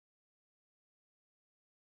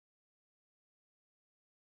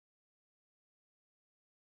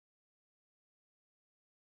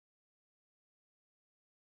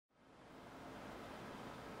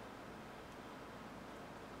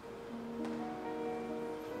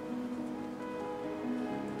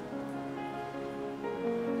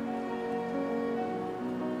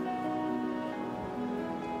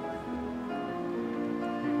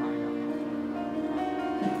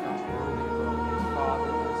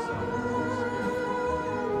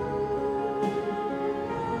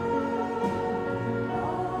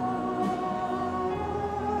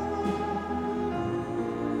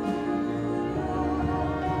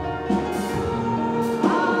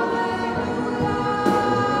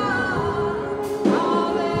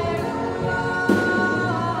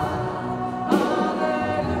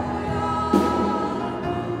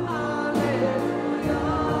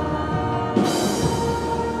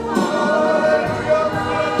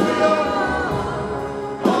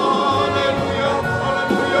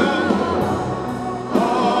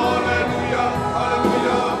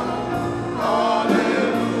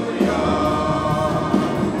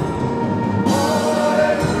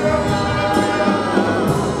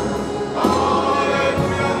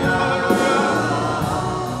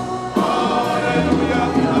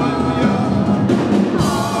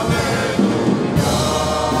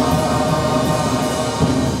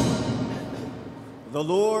The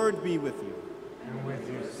Lord be with you. And with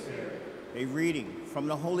your spirit. A reading from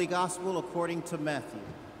the Holy Gospel according to Matthew.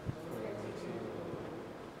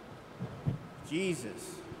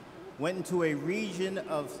 Jesus went into a region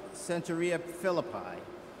of Caesarea Philippi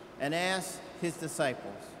and asked his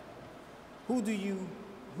disciples, Who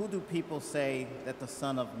do people say that the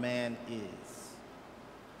Son of Man is?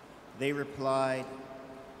 They replied,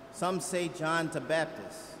 Some say John the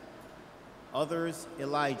Baptist, others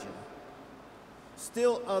Elijah,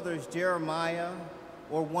 still others Jeremiah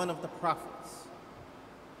or one of the prophets.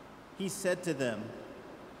 He said to them,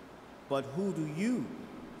 But who do you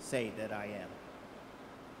say that I am?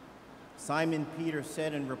 Simon Peter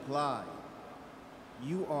said in reply,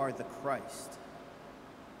 You are the Christ,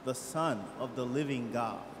 the Son of the living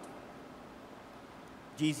God.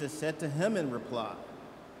 Jesus said to him in reply,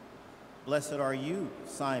 Blessed are you,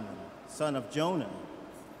 Simon, son of Jonah,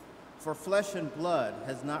 for flesh and blood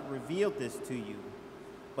has not revealed this to you,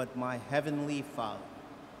 but my heavenly Father.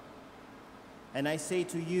 And I say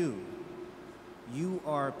to you, you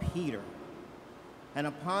are Peter, and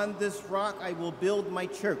upon this rock I will build my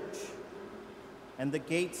church, and the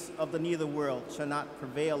gates of the netherworld shall not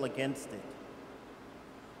prevail against it.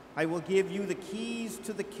 I will give you the keys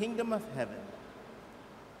to the kingdom of heaven.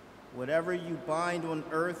 Whatever you bind on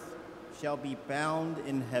earth shall be bound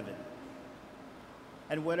in heaven,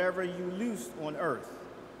 and whatever you loose on earth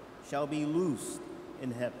shall be loosed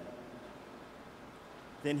in heaven.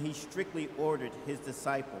 Then he strictly ordered his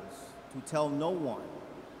disciples to tell no one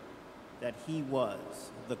that he was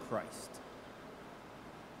the Christ.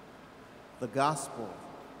 The Gospel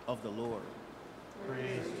of the Lord.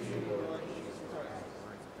 Praise to you, Lord.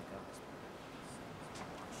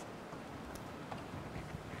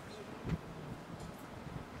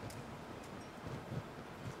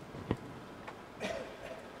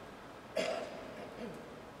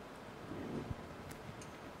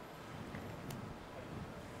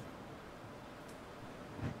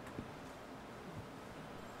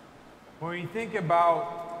 When you think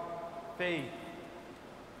about faith,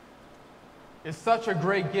 it's such a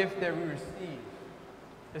great gift that we receive.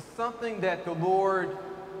 It's something that the Lord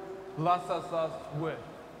blesses us with.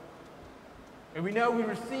 And we know we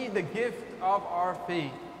receive the gift of our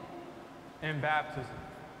faith in baptism.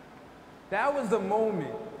 That was the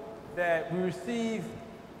moment that we received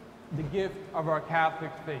the gift of our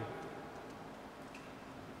Catholic faith.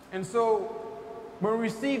 And so, when we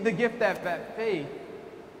received the gift of that faith,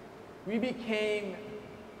 we became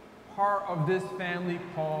part of this family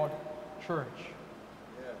called church.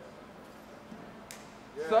 Yes.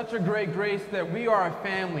 Yes. Such a great grace that we are a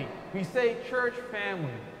family. We say church family,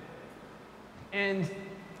 and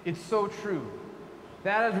it's so true.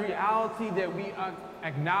 That is reality that we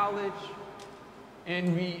acknowledge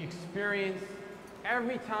and we experience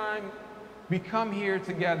every time we come here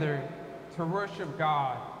together to worship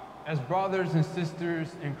God as brothers and sisters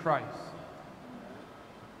in Christ.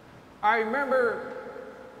 I remember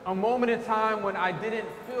a moment in time when I didn't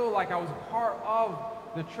feel like I was part of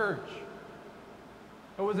the church.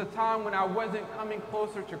 It was a time when I wasn't coming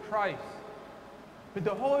closer to Christ. But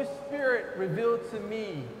the Holy Spirit revealed to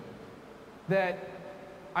me that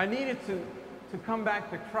I needed to come back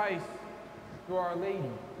to Christ through Our Lady.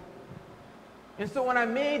 And so when I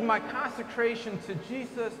made my consecration to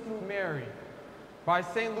Jesus through Mary by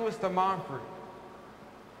St. Louis de Montfort,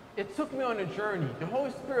 it took me on a journey. The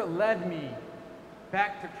Holy Spirit led me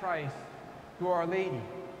back to Christ through Our Lady.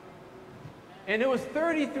 And it was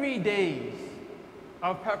 33 days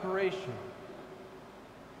of preparation.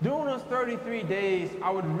 During those 33 days, I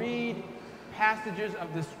would read passages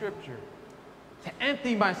of the scripture to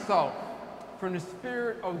empty myself from the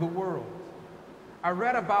spirit of the world. I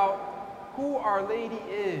read about who Our Lady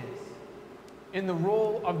is in the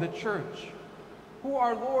role of the church, who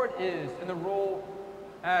our Lord is in the role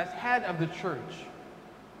as head of the church,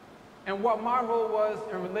 and what my role was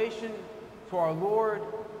in relation to our Lord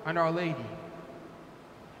and Our Lady.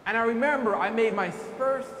 And I remember I made my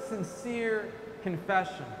first sincere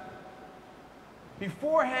confession.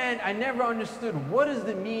 Beforehand, I never understood what is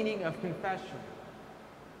the meaning of confession.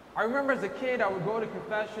 I remember as a kid, I would go to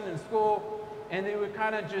confession in school, and they would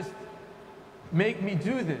kind of just make me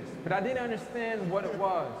do this, but I didn't understand what it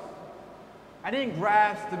was. I didn't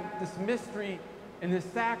grasp this mystery in this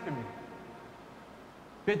sacrament.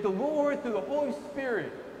 But the Lord, through the Holy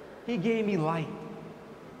Spirit, He gave me light.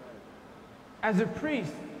 As a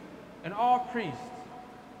priest, and all priests,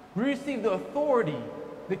 we receive the authority,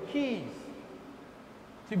 the keys,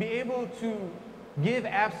 to be able to give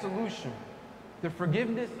absolution, the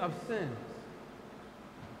forgiveness of sins.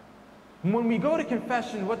 When we go to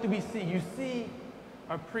confession, what do we see? You see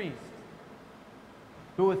a priest.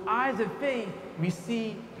 But with eyes of faith, we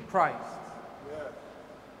see Christ.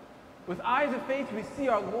 With eyes of faith, we see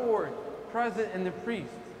our Lord present in the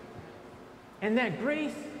priest. And that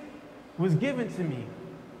grace was given to me.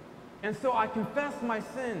 And so I confess my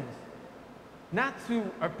sins, not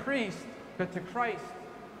to a priest, but to Christ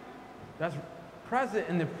that's present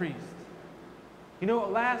in the priest. You know,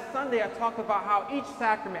 last Sunday I talked about how each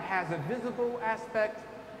sacrament has a visible aspect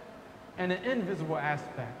and an invisible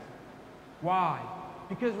aspect. Why?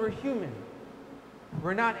 Because we're human.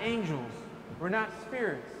 We're not angels. We're not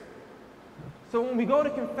spirits. So when we go to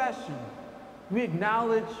confession, we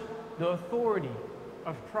acknowledge the authority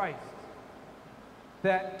of Christ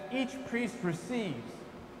that each priest receives.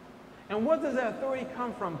 And what does that authority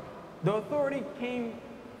come from? The authority came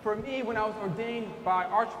for me when I was ordained by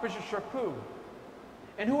Archbishop Chapu.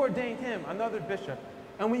 And who ordained him? Another bishop.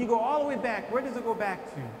 And when you go all the way back, where does it go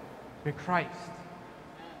back to? To Christ.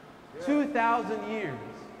 2,000 years.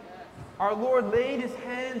 Our Lord laid his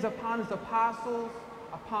hands upon his apostles,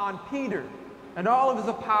 upon Peter and all of his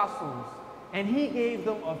apostles, and he gave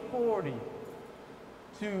them authority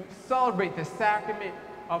to celebrate the sacrament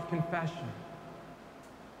of confession.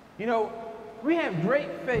 You know, we have great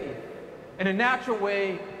faith in a natural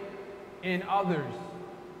way in others,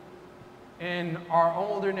 in our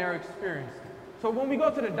ordinary experience. So when we go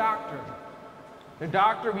to the doctor,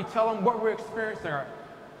 we tell them what we're experiencing,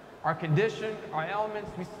 our condition, our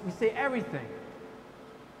ailments, we say everything.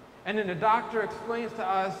 And then the doctor explains to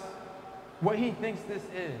us what he thinks this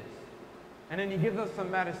is. And then he gives us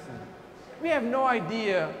some medicine. We have no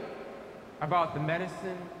idea about the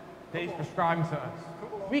medicine that he's prescribing to us.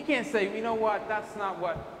 We can't say, you know what, that's not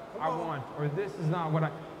what I want, or this is not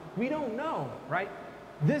what we don't know, right?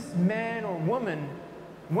 This man or woman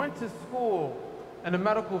went to school in the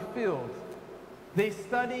medical field. They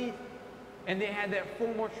studied and they had that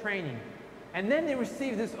formal training. And then they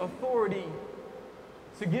received this authority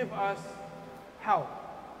to give us help,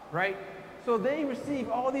 right? So they receive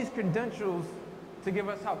all these credentials to give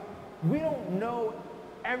us help. We don't know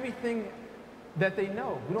everything that they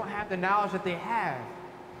know. We don't have the knowledge that they have.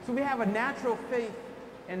 So we have a natural faith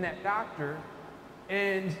in that doctor.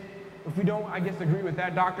 And if we don't, I guess, agree with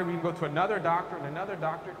that doctor, we can go to another doctor and another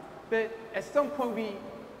doctor. But at some point,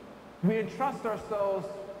 we entrust ourselves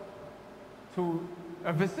to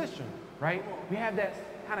a physician, right? We have that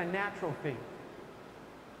kind of natural faith.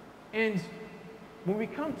 And when we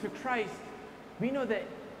come to Christ, we know that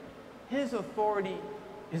his authority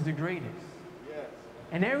is the greatest. Yes.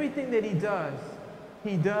 And everything that he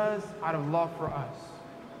does out of love for us.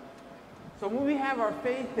 So when we have our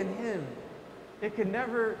faith in him, it can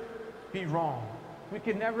never be wrong. We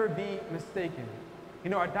can never be mistaken. You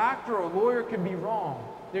know, a doctor or a lawyer can be wrong.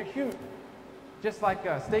 They're human, just like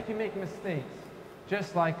us. They can make mistakes,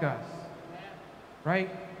 just like us, right?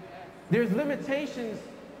 There's limitations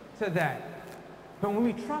to that. But when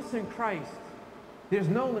we trust in Christ, there's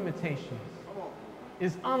no limitations.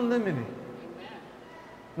 It's unlimited.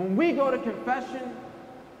 When we go to confession,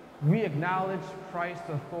 we acknowledge Christ's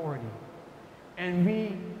authority. And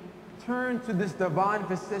we turn to this divine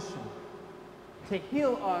physician to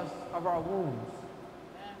heal us of our wounds.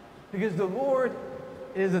 Because the Lord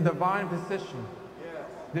is a divine physician.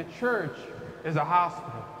 The church is a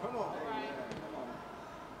hospital.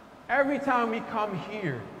 Every time we come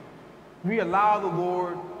here, we allow the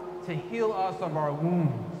Lord to heal us of our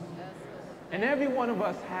wounds. And every one of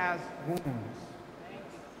us has wounds.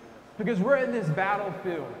 Because we're in this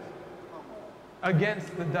battlefield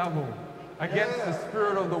against the devil, against the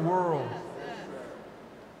spirit of the world,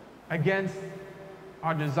 against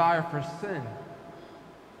our desire for sin.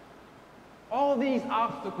 All these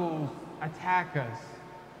obstacles attack us.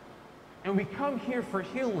 And we come here for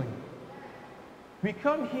healing. We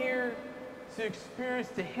come here to experience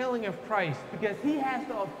the healing of Christ because he has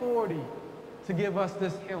the authority to give us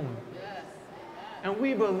this healing. Yes. And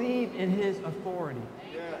we believe in his authority.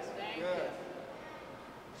 Yes. Yes.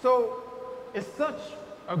 So it's such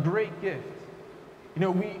a great gift. You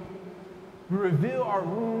know, we reveal our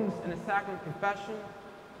wounds in the sacrament of confession.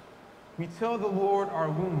 We tell the Lord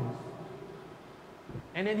our wounds.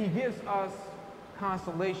 And then he gives us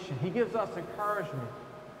consolation. He gives us encouragement.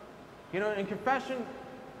 You know, in confession,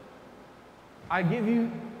 I give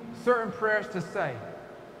you certain prayers to say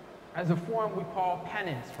as a form we call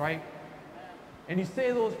penance, right? And you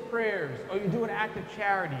say those prayers, or you do an act of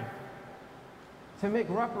charity to make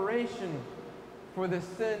reparation for the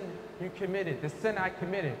sin you committed, the sin I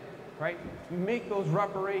committed, right? You make those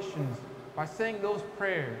reparations by saying those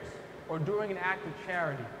prayers or doing an act of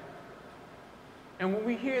charity. And when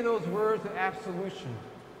we hear those words of absolution,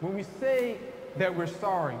 when we say that we're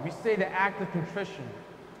sorry, we say the act of contrition,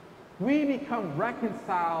 We become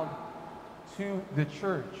reconciled to the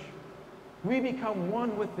church. We become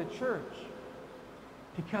one with the church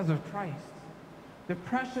because of Christ. The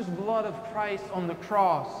precious blood of Christ on the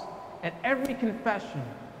cross. At every confession,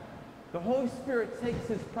 the Holy Spirit takes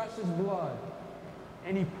his precious blood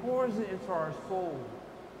and he pours it into our soul.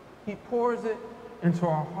 He pours it into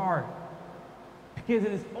our heart. Because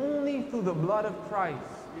it is only through the blood of Christ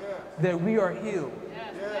that we are healed.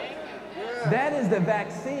 That is the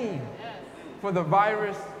vaccine for the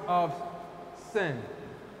virus of sin.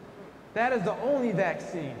 That is the only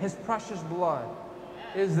vaccine. His precious blood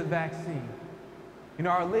is the vaccine. You know,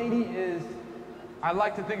 Our Lady is, I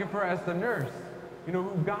like to think of her as the nurse, you know,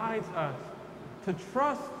 who guides us to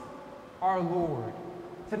trust our Lord,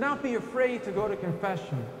 to not be afraid to go to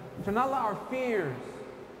confession, to not allow our fears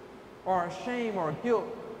or our shame or our guilt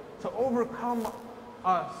to overcome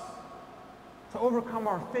us, to overcome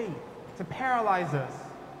our faith, to paralyze us,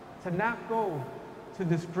 to not go to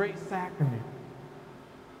this great sacrament.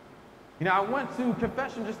 You know, I went to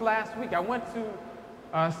confession just last week. I went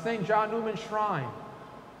to St. John Newman Shrine.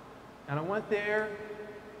 And I went there,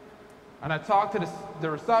 and I talked to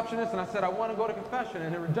the receptionist, and I said, I want to go to confession.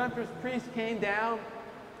 And the Redemptorist priest came down,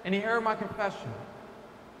 and he heard my confession.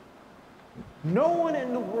 No one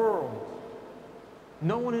in the world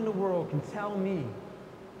can tell me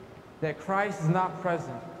that Christ is not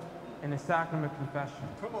present in the sacrament of confession.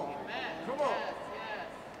 Come on. Come on.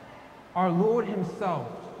 Our Lord himself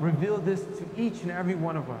revealed this to each and every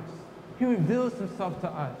one of us. He reveals himself to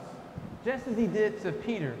us, just as he did to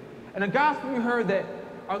Peter. In the gospel, we heard that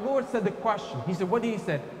our Lord said the question. He said, what did he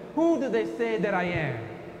say? Who do they say that I am?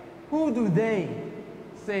 Who do they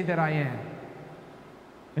say that I am?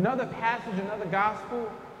 Another passage, another gospel,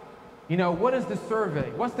 you know, what is the survey?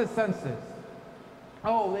 What's the census?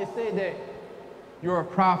 Oh, they say that you're a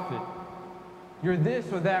prophet. You're this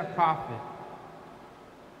or that prophet.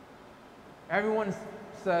 Everyone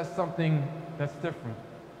says something that's different.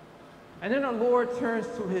 And then our Lord turns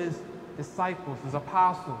to his disciples, his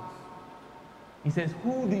apostles. He says,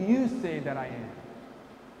 who do you say that I am?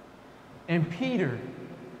 And Peter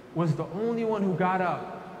was the only one who got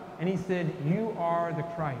up and he said, you are the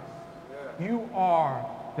Christ. You are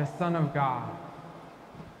the Son of God.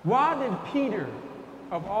 Why did Peter,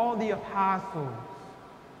 of all the apostles,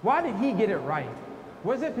 why did he get it right?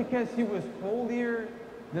 Was it because he was holier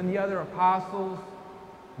than the other apostles?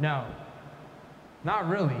 No, not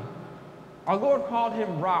really. Our Lord called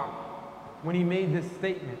him rock when he made this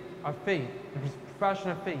statement of faith, his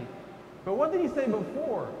profession of faith. But what did he say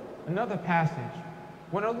before? Another passage.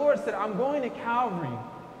 When our Lord said, I'm going to Calvary.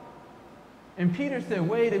 And Peter said,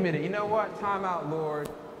 wait a minute, you know what? Time out, Lord.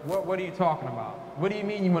 What are you talking about? What do you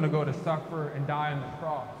mean you want to go to suffer and die on the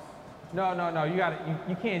cross? No,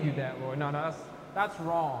 you can't do that, Lord. No, that's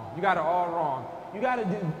wrong. You got it all wrong. You got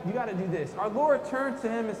to do this. Our Lord turned to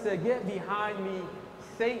him and said, get behind me,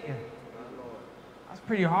 Satan. That's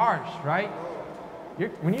pretty harsh, right?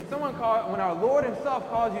 When our Lord himself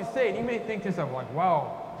calls you Satan, you may think to yourself, like,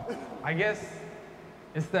 wow, I guess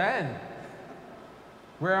it's the end.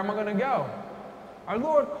 Where am I going to go? Our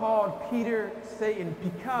Lord called Peter Satan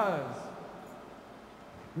because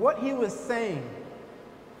what he was saying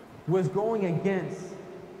was going against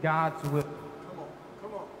God's will.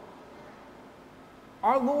 Come on.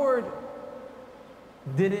 Our Lord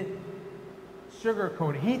didn't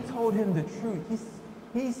sugarcoat it. He told him the truth.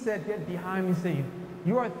 He said, get behind me, Satan.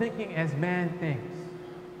 You are thinking as man thinks.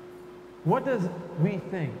 What does we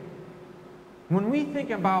think? When we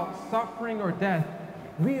think about suffering or death,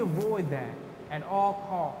 we avoid that at all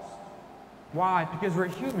costs. Why? Because we're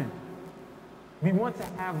human. We want to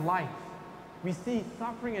have life. We see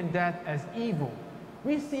suffering and death as evil.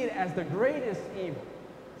 We see it as the greatest evil.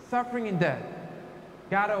 Suffering and death.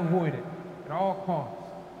 Gotta avoid it at all costs,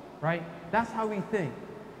 right? That's how we think.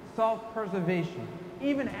 Self-preservation.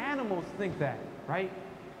 Even animals think that, right?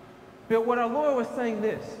 But what our Lord was saying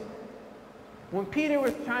this, when Peter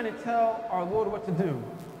was trying to tell our Lord what to do,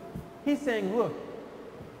 he's saying, look,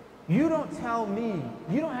 you don't tell me,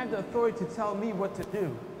 you don't have the authority to tell me what to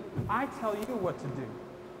do. I tell you what to do.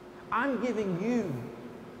 I'm giving you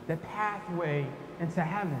the pathway into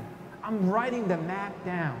heaven. I'm writing the map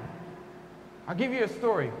down. I'll give you a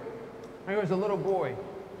story. There was a little boy,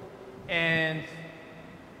 and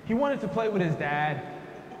he wanted to play with his dad.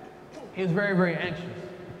 He was very, very anxious,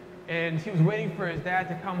 and he was waiting for his dad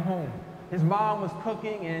to come home. His mom was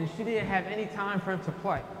cooking, and she didn't have any time for him to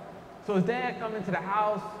play. So his dad comes into the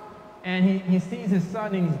house, and he sees his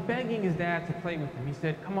son, and he's begging his dad to play with him. He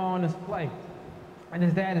said, come on, let's play. And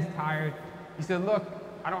his dad is tired. He said, look,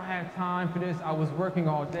 I don't have time for this. I was working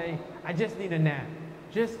all day. I just need a nap.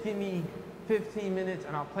 just give me 15 minutes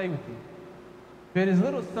and I'll play with you. But his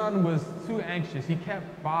little son was too anxious. He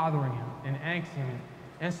kept bothering him and angsting him.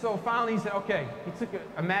 And so finally he said, okay, he took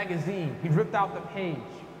a magazine, he ripped out the page,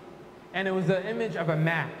 and it was an image of a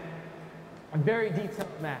map, a very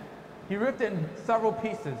detailed map. He ripped it in several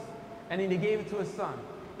pieces, and then he gave it to his son.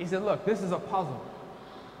 He said, look, this is a puzzle.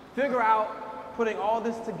 Figure out putting all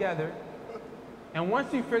this together, and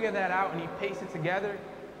once you figure that out and you paste it together,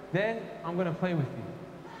 then I'm gonna play with you.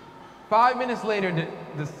 5 minutes later,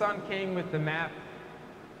 the son came with the map,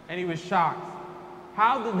 and he was shocked.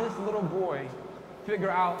 How did this little boy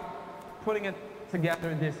figure out putting it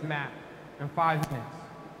together, this map, in 5 minutes?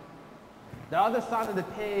 The other side of the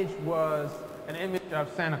page was an image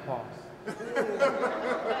of Santa Claus.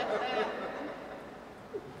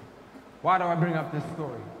 Why do I bring up this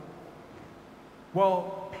story?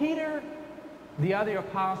 Well, Peter, the other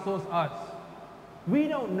apostles, us, we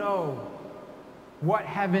don't know what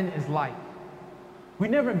heaven is like.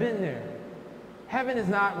 We've never been there. Heaven is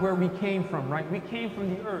not where we came from, right? We came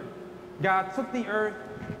from the earth. God took the earth,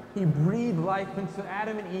 he breathed life into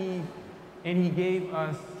Adam and Eve, and he gave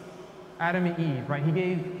us Adam and Eve, right? He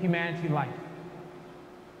gave humanity life.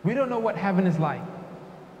 We don't know what heaven is like.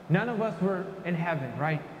 None of us were in heaven,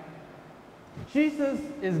 right? Jesus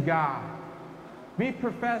is God. We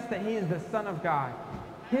profess that he is the Son of God.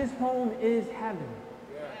 His home is heaven.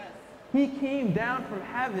 He came down from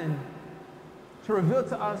heaven to reveal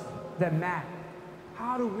to us the map.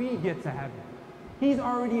 How do we get to heaven? He's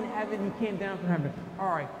already in heaven. He came down from heaven. All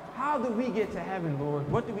right, how do we get to heaven,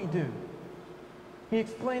 Lord? What do we do? He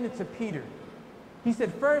explained it to Peter. He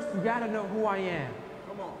said, first, you got to know who I am.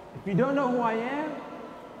 Come on. If you don't know who I am,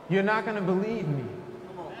 you're not going to believe me.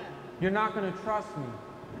 Come on. You're not going to trust me.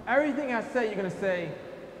 Everything I say, you're going to say,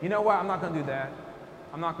 you know what, I'm not going to do that.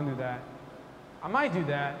 I'm not going to do that. I might do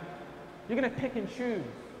that. You're going to pick and choose,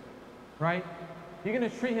 right? You're going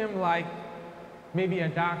to treat him like maybe a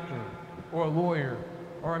doctor or a lawyer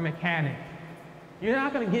or a mechanic. You're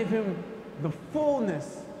not going to give him the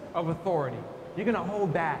fullness of authority. You're going to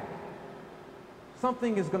hold back.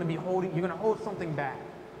 Something is going to be holding, you're going to hold something back.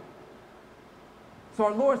 So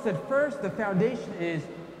our Lord said, first, the foundation is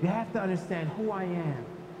you have to understand who I am.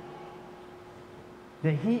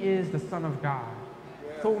 That he is the Son of God.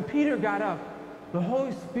 So when Peter got up, the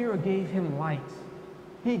Holy Spirit gave him light.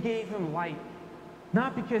 He gave him light.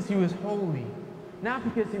 Not because he was holy, not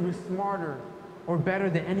because he was smarter or better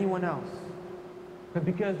than anyone else, but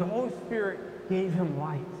because the Holy Spirit gave him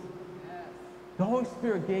light. The Holy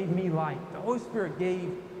Spirit gave me light. The Holy Spirit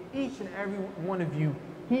gave each and every one of you,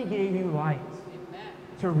 he gave you light. Amen.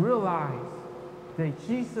 To realize that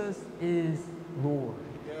Jesus is Lord.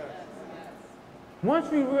 Yes.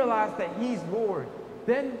 Once we realize that he's Lord,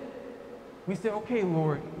 then we say, okay,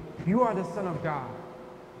 Lord, you are the Son of God.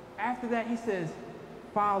 After that, he says,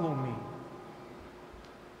 follow me.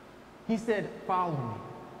 He said, follow me.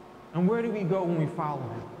 And where do we go when we follow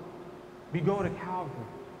him? We go to Calvary,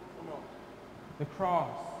 the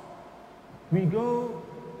cross. We go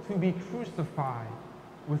to be crucified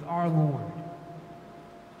with our Lord.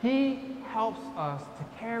 He helps us to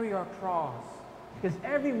carry our cross, because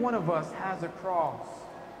every one of us has a cross,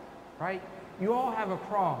 right? You all have a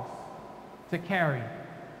cross to carry.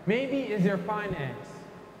 Maybe it's your finance.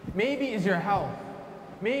 Maybe it's your health.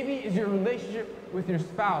 Maybe it's your relationship with your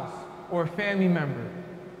spouse or a family member.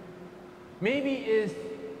 Maybe it's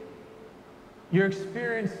your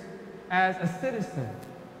experience as a citizen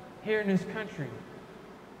here in this country.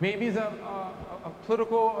 Maybe it's a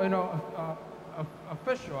political,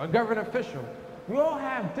 official, a government official. We all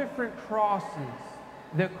have different crosses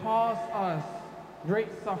that cause us great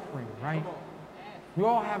suffering, right? We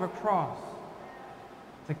all have a cross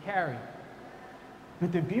to carry.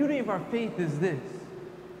 But the beauty of our faith is this,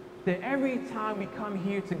 that every time we come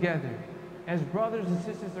here together as brothers and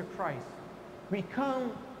sisters of Christ, we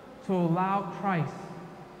come to allow Christ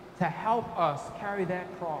to help us carry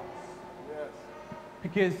that cross. Yes.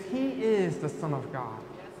 Because he is the Son of God.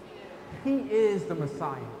 Yes, he is the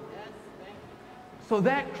Messiah. Yes, thank you. So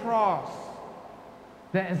that cross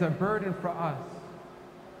that is a burden for us,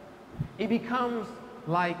 it becomes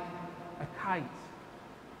like a kite.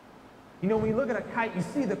 You know, when you look at a kite, you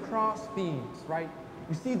see the cross beams, right?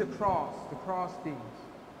 You see the cross beams.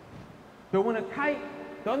 But when a kite,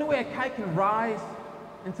 the only way a kite can rise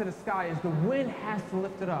into the sky is the wind has to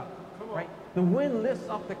lift it up, right? The wind lifts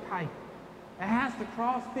up the kite. It has the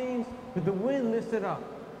cross beams, but the wind lifts it up.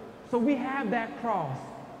 So we have that cross,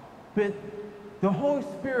 but the Holy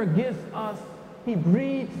Spirit gives us, he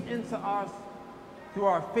breathes into us through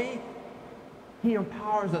our faith. He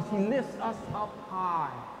empowers us. He lifts us up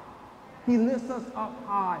high. He lifts us up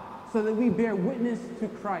high so that we bear witness to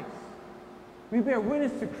Christ. We bear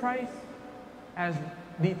witness to Christ as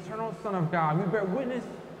the eternal Son of God. We bear witness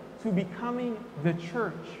to becoming the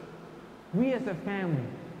church. We as a family.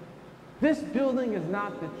 This building is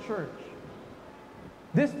not the church.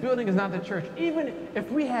 This building is not the church. Even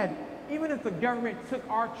if the government took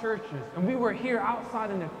our churches and we were here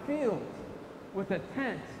outside in the fields with a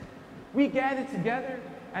tent, we gathered together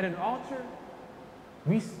at an altar,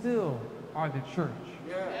 we still are the church.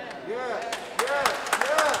 Yeah.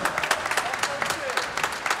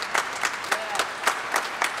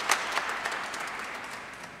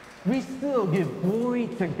 We still give glory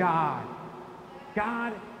to God.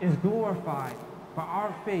 God is glorified by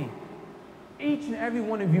our faith. Each and every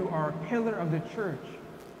one of you are a pillar of the church.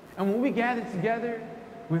 And when we gather together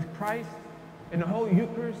with Christ in the Holy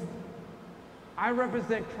Eucharist, I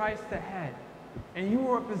represent Christ the head, and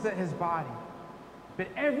you represent his body. But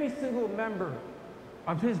every single member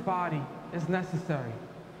of his body is necessary.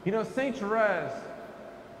 You know, St. Therese,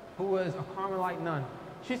 who was a Carmelite nun,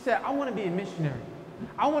 she said, I want to be a missionary.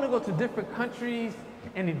 I want to go to different countries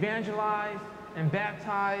and evangelize and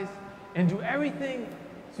baptize and do everything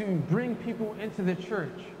to bring people into the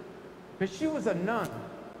church. But she was a nun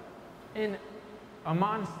in a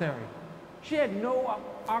monastery. She had no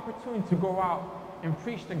opportunity to go out and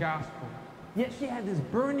preach the gospel. Yet she had this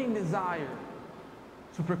burning desire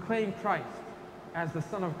to proclaim Christ as the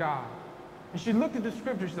Son of God. And she looked at the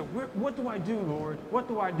scriptures and said, what do I do, Lord? What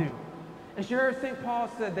do I do? And she heard St. Paul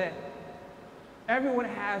said that everyone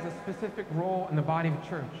has a specific role in the body of the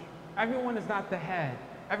church. Everyone is not the head.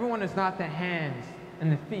 Everyone is not the hands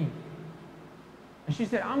and the feet. And she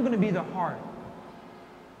said, I'm going to be the heart.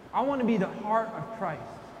 I want to be the heart of Christ.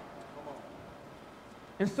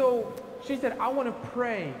 And so she said, I want to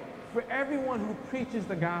pray for everyone who preaches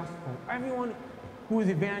the gospel, everyone who is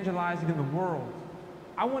evangelizing in the world.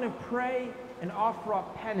 I want to pray and offer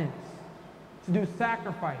up penance, to do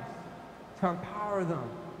sacrifice, to empower them,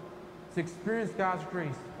 to experience God's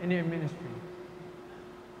grace in their ministry.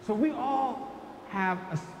 So we all have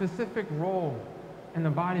a specific role in the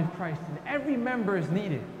body of Christ, and every member is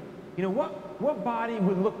needed. You know, what body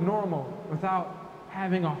would look normal without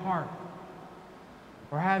having a heart,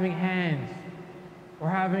 or having hands, or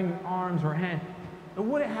having arms or hands? It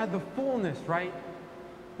wouldn't have the fullness, right?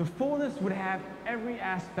 The fullness would have every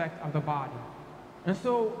aspect of the body. And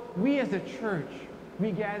so we as a church,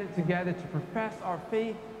 we gathered together to profess our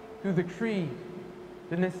faith through the creed.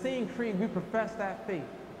 In the same creed, we profess that faith,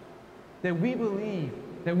 that we believe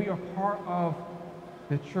that we are part of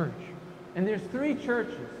the church. And there's three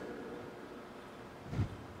churches.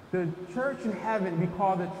 The church in heaven we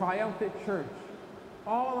call the triumphant church.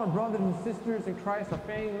 All our brothers and sisters in Christ, our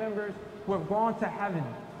family members who have gone to heaven,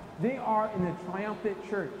 they are in the triumphant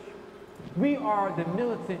church. We are the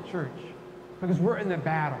militant church because we're in the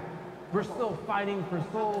battle. We're still fighting for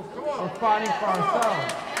souls. We're fighting for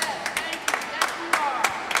ourselves.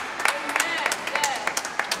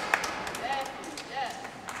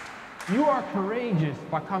 You are courageous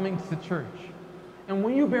by coming to church. And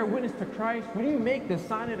when you bear witness to Christ, when you make the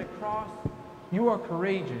sign of the cross, you are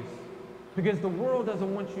courageous. Because the world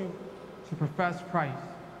doesn't want you to profess Christ.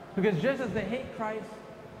 Because just as they hate Christ,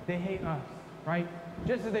 they hate us, right?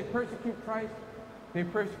 Just as they persecute Christ, they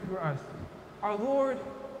persecute us. Our Lord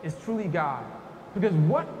is truly God. Because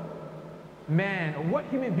what man or what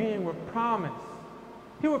human being would promise?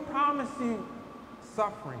 He would promise you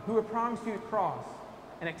suffering. He would promise you a cross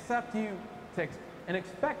and expect you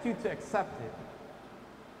to accept it.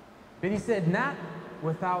 But he said, not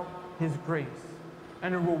without his grace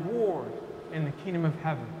and a reward in the kingdom of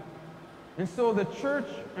heaven. And so the church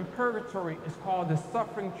in purgatory is called the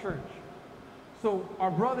suffering church. So our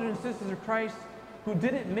brothers and sisters of Christ who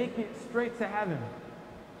didn't make it straight to heaven,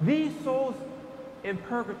 these souls in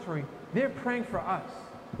purgatory, they're praying for us.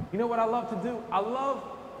 You know what I love to do? I love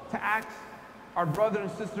to ask our brothers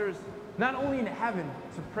and sisters, not only in heaven,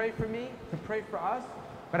 to pray for me, to pray for us,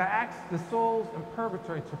 but I ask the souls in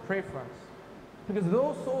purgatory to pray for us. Because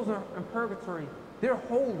those souls in purgatory, they're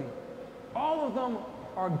holy. All of them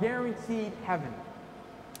are guaranteed heaven.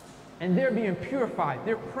 And they're being purified.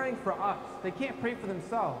 They're praying for us. They can't pray for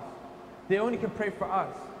themselves. They only can pray for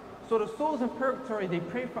us. So the souls in purgatory, they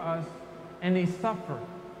pray for us and they suffer.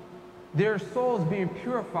 Their souls being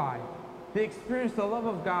purified. They experience the love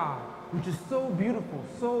of God, which is so beautiful,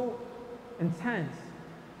 so intense,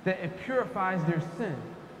 that it purifies their sin.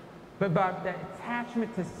 But by that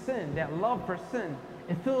attachment to sin, that love for sin,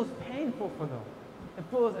 it feels painful for them. It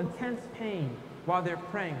feels intense pain while they're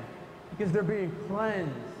praying because they're being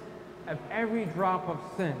cleansed of every drop of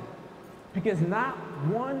sin. Because not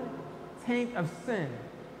one taint of sin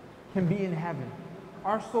can be in heaven.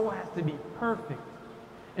 Our soul has to be perfect.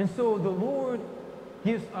 And so the Lord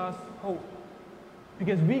gives us hope,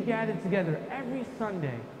 because we gather together every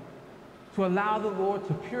Sunday to allow the Lord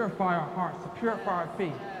to purify our hearts, to purify our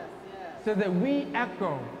faith, so that we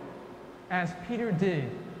echo, as Peter did,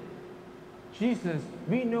 Jesus,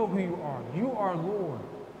 we know who you are. You are Lord.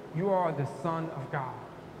 You are the Son of God.